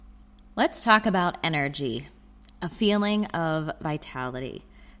Let's talk about energy, a feeling of vitality,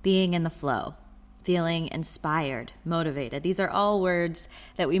 being in the flow, feeling inspired, motivated. These are all words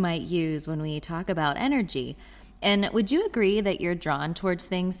that we might use when we talk about energy. And would you agree that you're drawn towards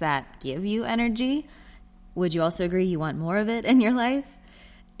things that give you energy? Would you also agree you want more of it in your life?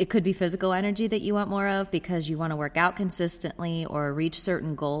 It could be physical energy that you want more of because you want to work out consistently or reach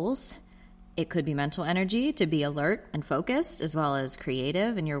certain goals. It could be mental energy to be alert and focused as well as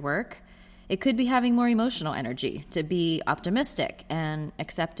creative in your work. It could be having more emotional energy to be optimistic and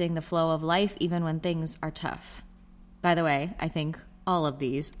accepting the flow of life even when things are tough. By the way, I think all of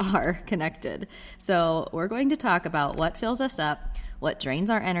these are connected. So we're going to talk about what fills us up, what drains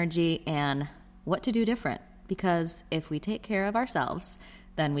our energy, and what to do different. Because if we take care of ourselves,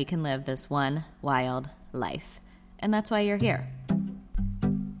 then we can live this one wild life. And that's why you're here.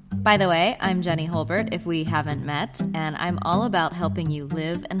 By the way, I'm Jenny Holbert, if we haven't met, and I'm all about helping you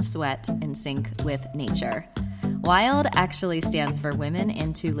live and sweat in sync with nature. WILD actually stands for Women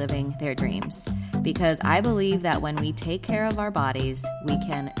into Living Their Dreams, because I believe that when we take care of our bodies, we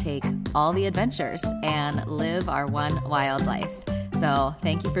can take all the adventures and live our one wild life. So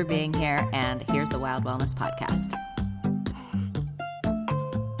thank you for being here, and here's the Wild Wellness Podcast.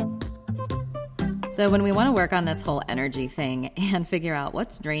 So when we want to work on this whole energy thing and figure out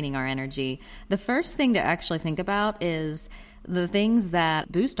what's draining our energy, the first thing to actually think about is the things that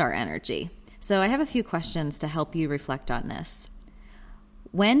boost our energy. So I have a few questions to help you reflect on this.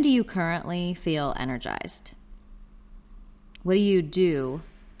 When do you currently feel energized? What do you do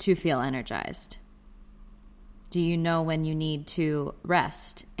to feel energized? Do you know when you need to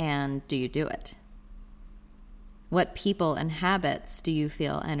rest, and do you do it? What people and habits do you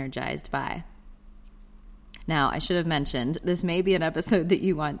feel energized by? Now, I should have mentioned, this may be an episode that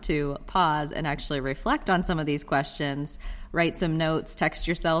you want to pause and actually reflect on some of these questions, write some notes, text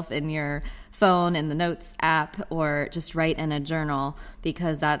yourself in your phone in the notes app, or just write in a journal,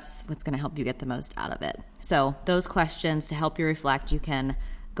 because that's what's going to help you get the most out of it. So those questions, to help you reflect, you can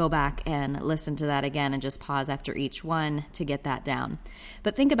go back and listen to that again and just pause after each one to get that down.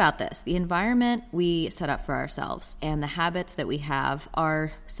 But think about this. The environment we set up for ourselves and the habits that we have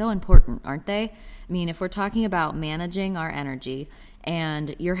are so important, aren't they? I mean, if we're talking about managing our energy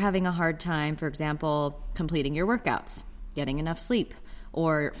and you're having a hard time, for example, completing your workouts, getting enough sleep,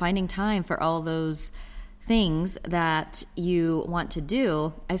 or finding time for all those things that you want to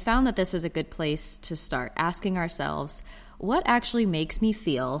do, I found that this is a good place to start asking ourselves, what actually makes me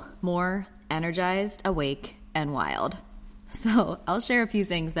feel more energized, awake, and wild? So I'll share a few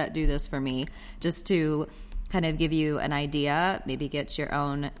things that do this for me, just to kind of give you an idea, maybe get your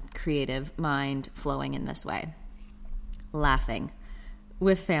own creative mind flowing in this way. Laughing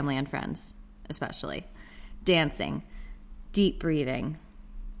with family and friends, especially. Dancing, deep breathing,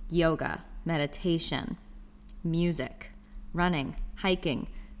 yoga, meditation, music, running, hiking,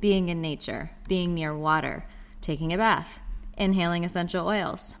 being in nature, being near water, taking a bath, inhaling essential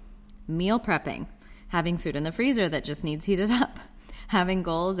oils, meal prepping, having food in the freezer that just needs heated up, having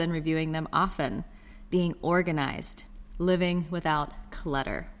goals and reviewing them often, being organized, living without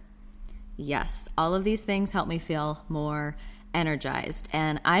clutter. Yes, all of these things help me feel more energized.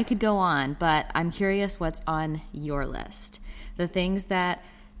 And I could go on, but I'm curious what's on your list. The things that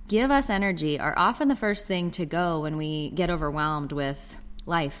give us energy are often the first thing to go when we get overwhelmed with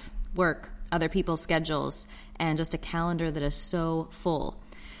life, work, other people's schedules, and just a calendar that is so full.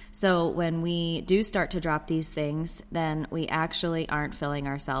 So when we do start to drop these things, then we actually aren't filling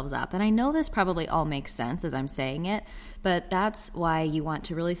ourselves up. And I know this probably all makes sense as I'm saying it, but that's why you want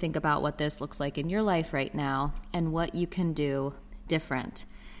to really think about what this looks like in your life right now and what you can do different.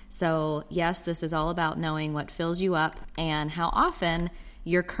 So yes, this is all about knowing what fills you up and how often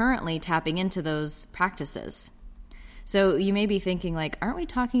you're currently tapping into those practices. So you may be thinking, like, aren't we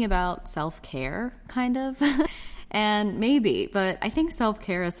talking about self-care, kind of? And maybe, but I think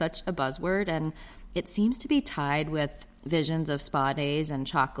self-care is such a buzzword, and it seems to be tied with visions of spa days and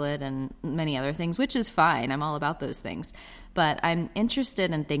chocolate and many other things, which is fine. I'm all about those things. But I'm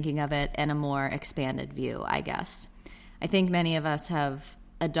interested in thinking of it in a more expanded view, I guess. I think many of us have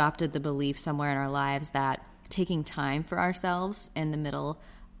adopted the belief somewhere in our lives that taking time for ourselves in the middle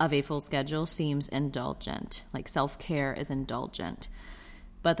of a full schedule seems indulgent, like self-care is indulgent.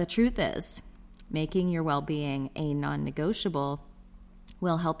 But the truth is, making your well-being a non-negotiable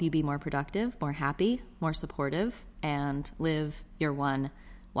will help you be more productive, more happy, more supportive, and live your one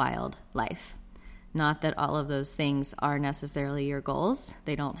wild life. Not that all of those things are necessarily your goals.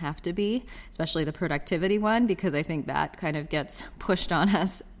 They don't have to be, especially the productivity one, because I think that kind of gets pushed on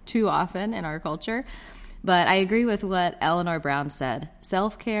us too often in our culture. But I agree with what Eleanor Brown said.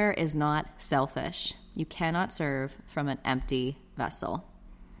 Self-care is not selfish. You cannot serve from an empty vessel.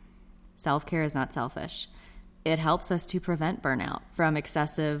 Self-care is not selfish. It helps us to prevent burnout from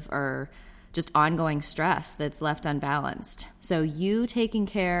excessive or just ongoing stress that's left unbalanced. So you taking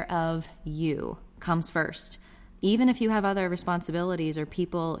care of you comes first. Even if you have other responsibilities or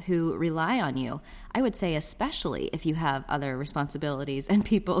people who rely on you, I would say especially if you have other responsibilities and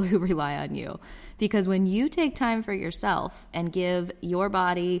people who rely on you. Because when you take time for yourself and give your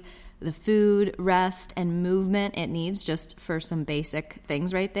body the food, rest, and movement it needs just for some basic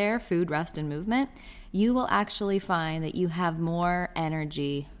things right there, food, rest, and movement, you will actually find that you have more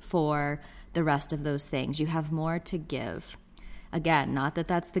energy for the rest of those things. You have more to give. Again, not that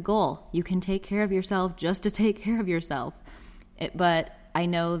that's the goal. You can take care of yourself just to take care of yourself. But I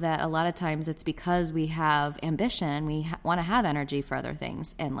know that a lot of times it's because we have ambition and we want to have energy for other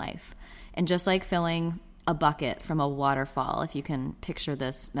things in life. And just like filling a bucket from a waterfall, if you can picture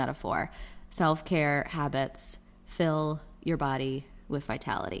this metaphor, self-care habits fill your body with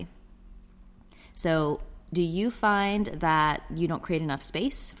vitality. So do you find that you don't create enough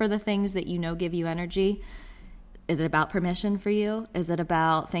space for the things that you know give you energy? Is it about permission for you? Is it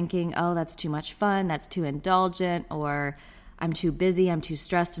about thinking, oh, that's too much fun, that's too indulgent, or I'm too busy, I'm too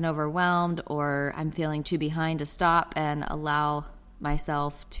stressed and overwhelmed, or I'm feeling too behind to stop and allow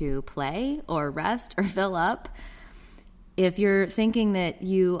myself to play or rest or fill up? If you're thinking that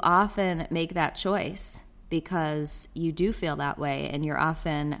you often make that choice because you do feel that way and you're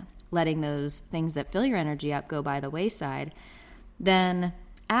often letting those things that fill your energy up go by the wayside, then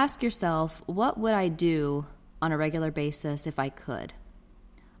ask yourself, what would I do on a regular basis if I could?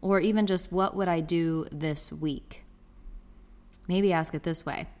 Or even just, what would I do this week? Maybe ask it this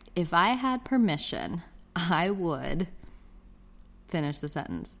way. If I had permission, I would finish the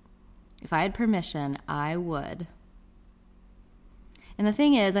sentence. If I had permission, I would. And the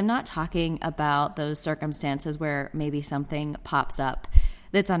thing is, I'm not talking about those circumstances where maybe something pops up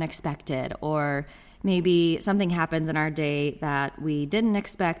that's unexpected, or maybe something happens in our day that we didn't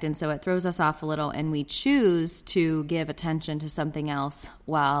expect, and so it throws us off a little, and we choose to give attention to something else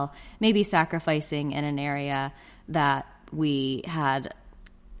while maybe sacrificing in an area that we had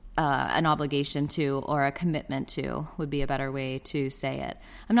an obligation to, or a commitment to would be a better way to say it.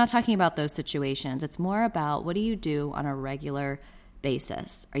 I'm not talking about those situations. It's more about, what do you do on a regular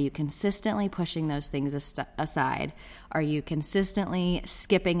basis? Are you consistently pushing those things aside? Are you consistently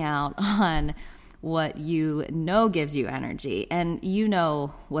skipping out on what you know gives you energy? And you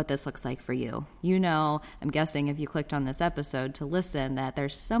know what this looks like for you. You know, I'm guessing if you clicked on this episode to listen, that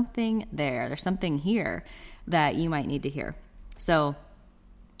there's something there. There's something here that you might need to hear. So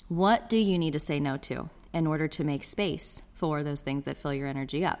what do you need to say no to in order to make space for those things that fill your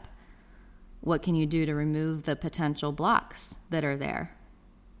energy up? What can you do to remove the potential blocks that are there?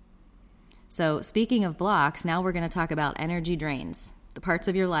 So speaking of blocks, now we're going to talk about energy drains, the parts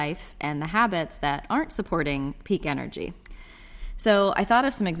of your life and the habits that aren't supporting peak energy. So I thought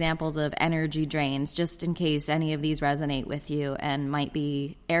of some examples of energy drains just in case any of these resonate with you and might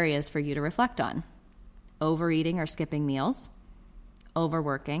be areas for you to reflect on. Overeating or skipping meals,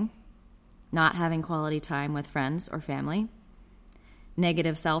 overworking, not having quality time with friends or family,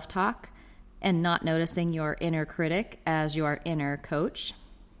 negative self-talk, and not noticing your inner critic as your inner coach,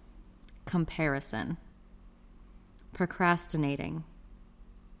 comparison, procrastinating,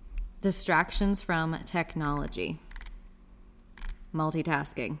 distractions from technology,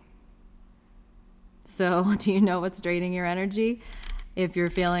 multitasking. So, do you know what's draining your energy? If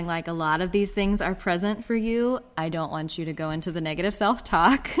you're feeling like a lot of these things are present for you, I don't want you to go into the negative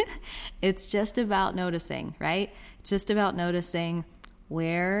self-talk. It's just about noticing, right? Just about noticing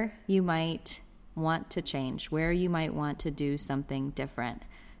where you might want to change, where you might want to do something different.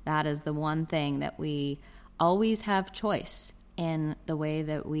 That is the one thing that we always have choice in the way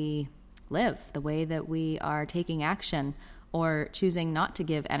that we live, the way that we are taking action or choosing not to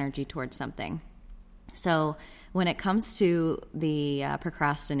give energy towards something. So when it comes to the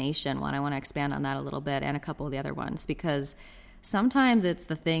procrastination one, I want to expand on that a little bit and a couple of the other ones, because sometimes it's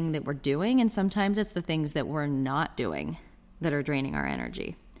the thing that we're doing and sometimes it's the things that we're not doing that are draining our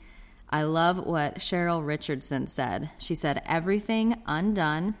energy. I love what Cheryl Richardson said. She said, everything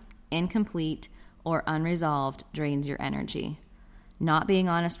undone, incomplete, or unresolved drains your energy. Not being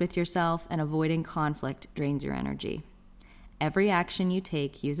honest with yourself and avoiding conflict drains your energy. Every action you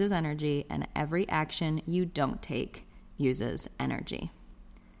take uses energy, and every action you don't take uses energy.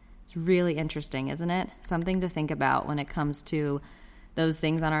 It's really interesting, isn't it? Something to think about when it comes to those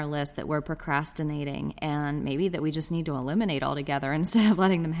things on our list that we're procrastinating, and maybe that we just need to eliminate altogether instead of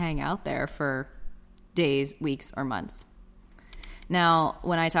letting them hang out there for days, weeks, or months. Now,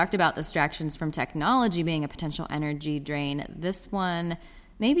 when I talked about distractions from technology being a potential energy drain, this one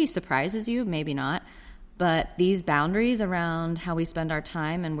maybe surprises you, maybe not. But these boundaries around how we spend our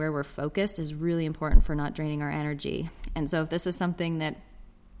time and where we're focused is really important for not draining our energy. And so if this is something that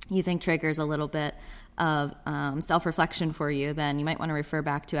you think triggers a little bit of self-reflection for you, then you might want to refer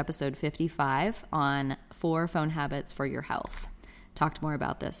back to episode 55 on 4 phone habits for your health. Talked more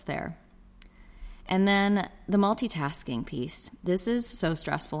about this there. And then the multitasking piece. This is so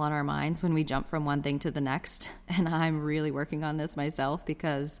stressful on our minds when we jump from one thing to the next. And I'm really working on this myself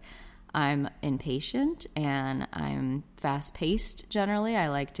because I'm impatient and I'm fast-paced generally. I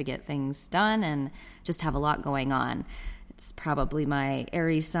like to get things done and just have a lot going on. It's probably my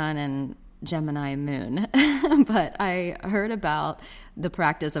Aries sun and Gemini moon. But I heard about the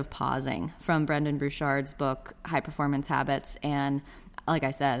practice of pausing from Brendon Burchard's book, High Performance Habits. And like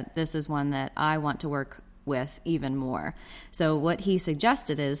I said, this is one that I want to work with even more. So what he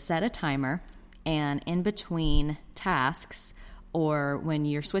suggested is set a timer, and in between tasks, or when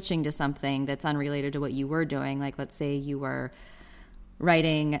you're switching to something that's unrelated to what you were doing, like let's say you were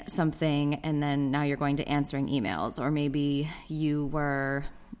writing something and then now you're going to answering emails, or maybe you were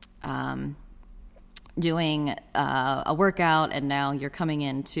doing a workout and now you're coming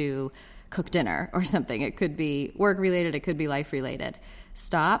in to cook dinner or something. It could be work related, it could be life related.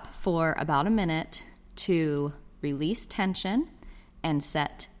 Stop for about a minute to release tension and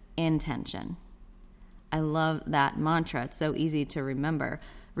set intention. I love that mantra. It's so easy to remember.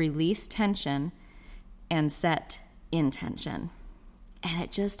 Release tension and set intention. And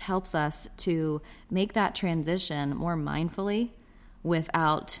it just helps us to make that transition more mindfully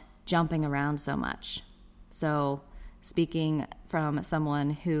without jumping around so much. So speaking from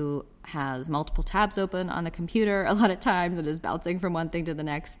someone who has multiple tabs open on the computer a lot of times and is bouncing from one thing to the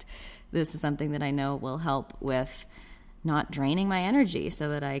next, this is something that I know will help with not draining my energy so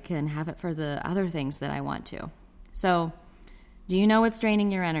that I can have it for the other things that I want to. So, do you know what's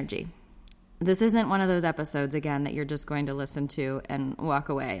draining your energy? This isn't one of those episodes, again, that you're just going to listen to and walk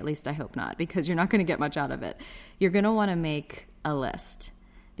away. At least I hope not, because you're not going to get much out of it. You're going to want to make a list,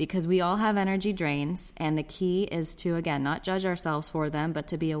 because we all have energy drains, and the key is to, again, not judge ourselves for them, but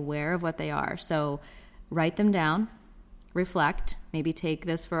to be aware of what they are. So, write them down, reflect, maybe take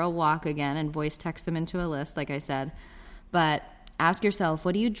this for a walk again and voice text them into a list, like I said. But ask yourself,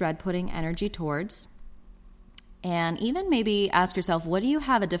 what do you dread putting energy towards? And even maybe ask yourself, what do you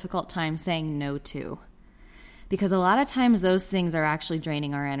have a difficult time saying no to? Because a lot of times those things are actually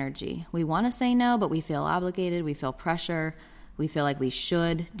draining our energy. We want to say no, but we feel obligated, we feel pressure, we feel like we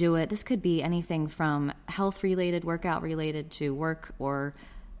should do it. This could be anything from health-related, workout-related, to work or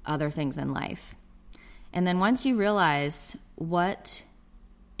other things in life. And then once you realize what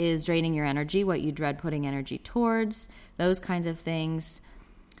is draining your energy, what you dread putting energy towards, those kinds of things,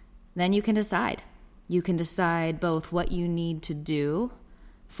 then you can decide. You can decide both what you need to do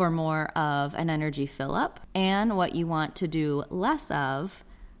for more of an energy fill-up and what you want to do less of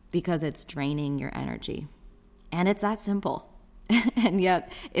because it's draining your energy. And it's that simple. And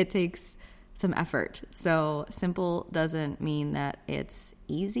yet it takes some effort. So simple doesn't mean that it's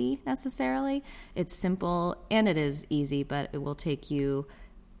easy necessarily. It's simple and it is easy, but it will take you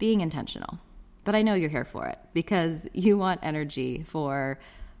being intentional. But I know you're here for it because you want energy for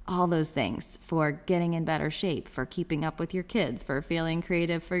all those things, for getting in better shape, for keeping up with your kids, for feeling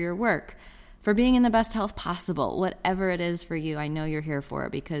creative for your work, for being in the best health possible. Whatever it is for you, I know you're here for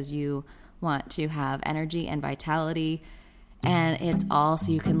it because you want to have energy and vitality, and it's all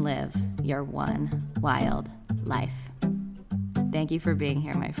so you can live your one wild life. Thank you for being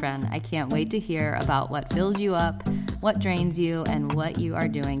here, my friend. I can't wait to hear about what fills you up, what drains you, and what you are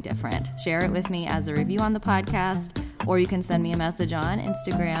doing different. Share it with me as a review on the podcast, or you can send me a message on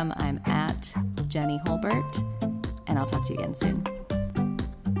Instagram. I'm at Jenny Holbert, and I'll talk to you again soon.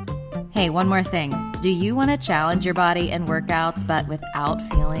 Hey, one more thing. Do you want to challenge your body in workouts, but without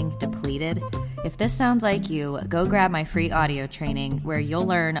feeling depleted? If this sounds like you, go grab my free audio training where you'll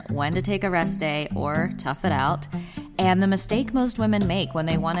learn when to take a rest day or tough it out, and the mistake most women make when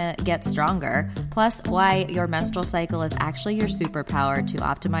they want to get stronger, plus why your menstrual cycle is actually your superpower to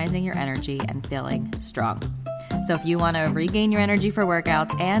optimizing your energy and feeling strong. So if you want to regain your energy for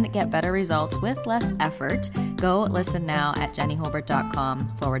workouts and get better results with less effort, go listen now at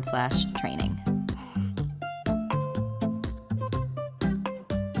jennyholbert.com/training.